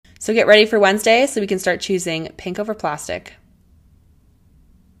So get ready for Wednesday so we can start choosing pink over plastic.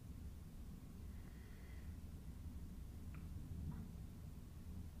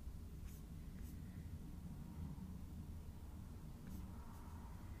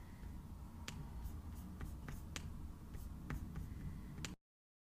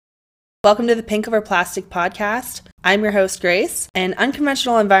 Welcome to the Pink Over Plastic podcast. I'm your host, Grace, an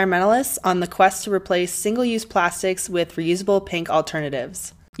unconventional environmentalist on the quest to replace single-use plastics with reusable pink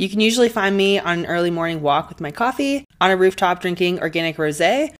alternatives. You can usually find me on an early morning walk with my coffee, on a rooftop drinking organic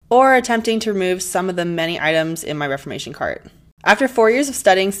rosé, or attempting to remove some of the many items in my Reformation cart. After 4 years of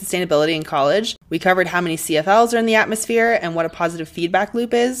studying sustainability in college, we covered how many CFLs are in the atmosphere and what a positive feedback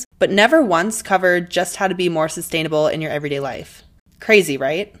loop is, but never once covered just how to be more sustainable in your everyday life. Crazy,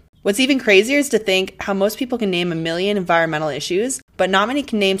 right? What's even crazier is to think how most people can name a million environmental issues, but not many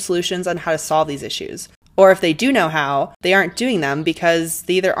can name solutions on how to solve these issues. Or if they do know how, they aren't doing them because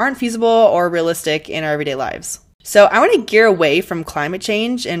they either aren't feasible or realistic in our everyday lives. So I want to gear away from climate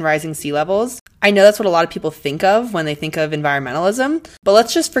change and rising sea levels. I know that's what a lot of people think of when they think of environmentalism, but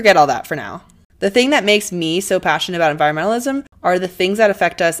let's just forget all that for now. The thing that makes me so passionate about environmentalism are the things that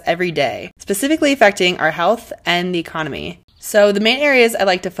affect us every day, specifically affecting our health and the economy. So the main areas I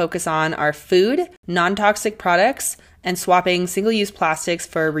like to focus on are food, non-toxic products, and swapping single-use plastics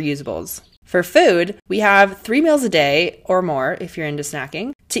for reusables. For food, we have 3 meals a day, or more if you're into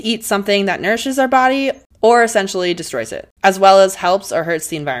snacking, to eat something that nourishes our body or essentially destroys it, as well as helps or hurts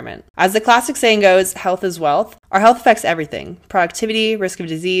the environment. As the classic saying goes, health is wealth. Our health affects everything: productivity, risk of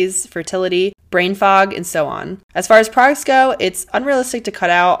disease, fertility, brain fog, and so on. As far as products go, it's unrealistic to cut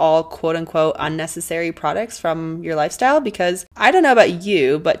out all quote-unquote unnecessary products from your lifestyle because I don't know about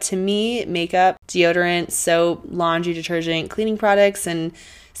you, but to me, makeup, deodorant, soap, laundry detergent, cleaning products, and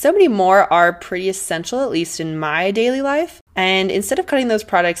so many more are pretty essential, at least in my daily life. And instead of cutting those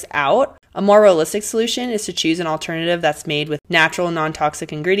products out, a more realistic solution is to choose an alternative that's made with natural,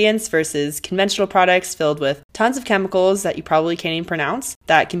 non-toxic ingredients versus conventional products filled with tons of chemicals that you probably can't even pronounce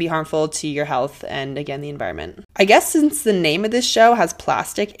that can be harmful to your health and, again, the environment. I guess since the name of this show has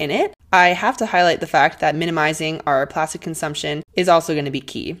plastic in it, I have to highlight the fact that minimizing our plastic consumption is also going to be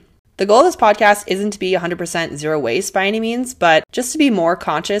key. The goal of this podcast isn't to be 100% zero waste by any means, but just to be more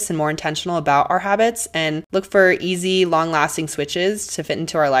conscious and more intentional about our habits and look for easy, long-lasting switches to fit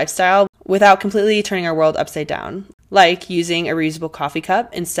into our lifestyle without completely turning our world upside down. Like using a reusable coffee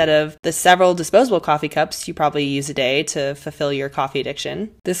cup instead of the several disposable coffee cups you probably use a day to fulfill your coffee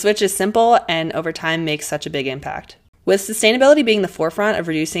addiction. The switch is simple and over time makes such a big impact. With sustainability being the forefront of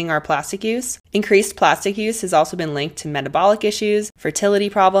reducing our plastic use, increased plastic use has also been linked to metabolic issues,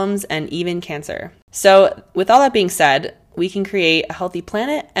 fertility problems, and even cancer. So, with all that being said, we can create a healthy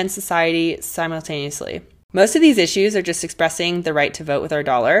planet and society simultaneously. Most of these issues are just expressing the right to vote with our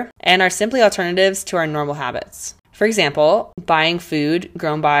dollar and are simply alternatives to our normal habits. For example, buying food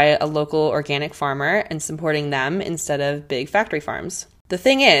grown by a local organic farmer and supporting them instead of big factory farms. The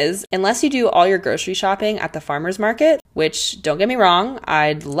thing is, unless you do all your grocery shopping at the farmer's market, which, don't get me wrong,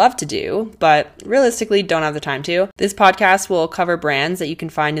 I'd love to do, but realistically don't have the time to, this podcast will cover brands that you can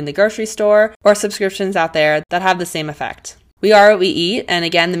find in the grocery store or subscriptions out there that have the same effect. We are what we eat, and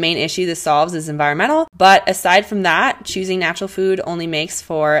again, the main issue this solves is environmental, but aside from that, choosing natural food only makes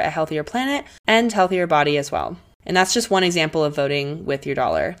for a healthier planet and healthier body as well. And that's just one example of voting with your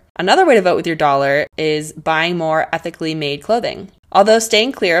dollar. Another way to vote with your dollar is buying more ethically made clothing. Although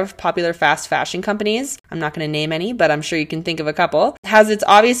staying clear of popular fast fashion companies, I'm not going to name any, but I'm sure you can think of a couple, has its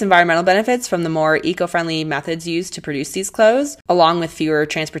obvious environmental benefits from the more eco-friendly methods used to produce these clothes, along with fewer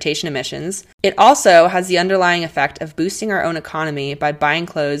transportation emissions. It also has the underlying effect of boosting our own economy by buying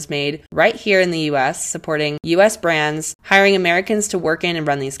clothes made right here in the US, supporting US brands, hiring Americans to work in and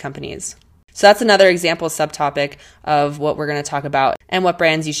run these companies. So that's another example subtopic of what we're going to talk about and what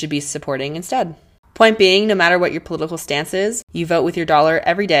brands you should be supporting instead. Point being, no matter what your political stance is, you vote with your dollar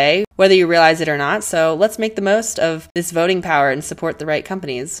every day, whether you realize it or not, so let's make the most of this voting power and support the right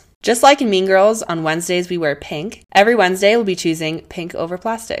companies. Just like in Mean Girls, on Wednesdays we wear pink. Every Wednesday we'll be choosing pink over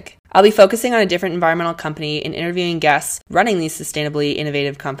plastic. I'll be focusing on a different environmental company and interviewing guests running these sustainably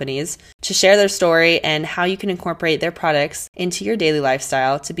innovative companies to share their story and how you can incorporate their products into your daily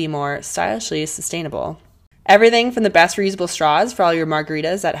lifestyle to be more stylishly sustainable. Everything from the best reusable straws for all your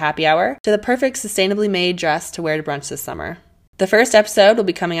margaritas at happy hour to the perfect sustainably made dress to wear to brunch this summer. The first episode will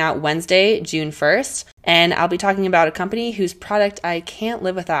be coming out Wednesday, June 1st, and I'll be talking about a company whose product I can't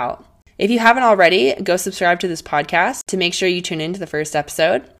live without. If you haven't already, go subscribe to this podcast to make sure you tune in to the first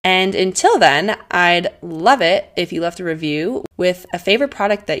episode. And until then, I'd love it if you left a review with a favorite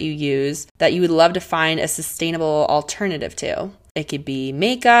product that you use that you would love to find a sustainable alternative to. It could be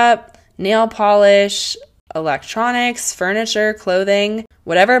makeup, nail polish, electronics, furniture, clothing,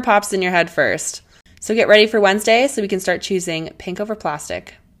 whatever pops in your head first. So get ready for Wednesday so we can start choosing pink over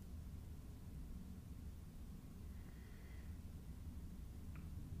plastic.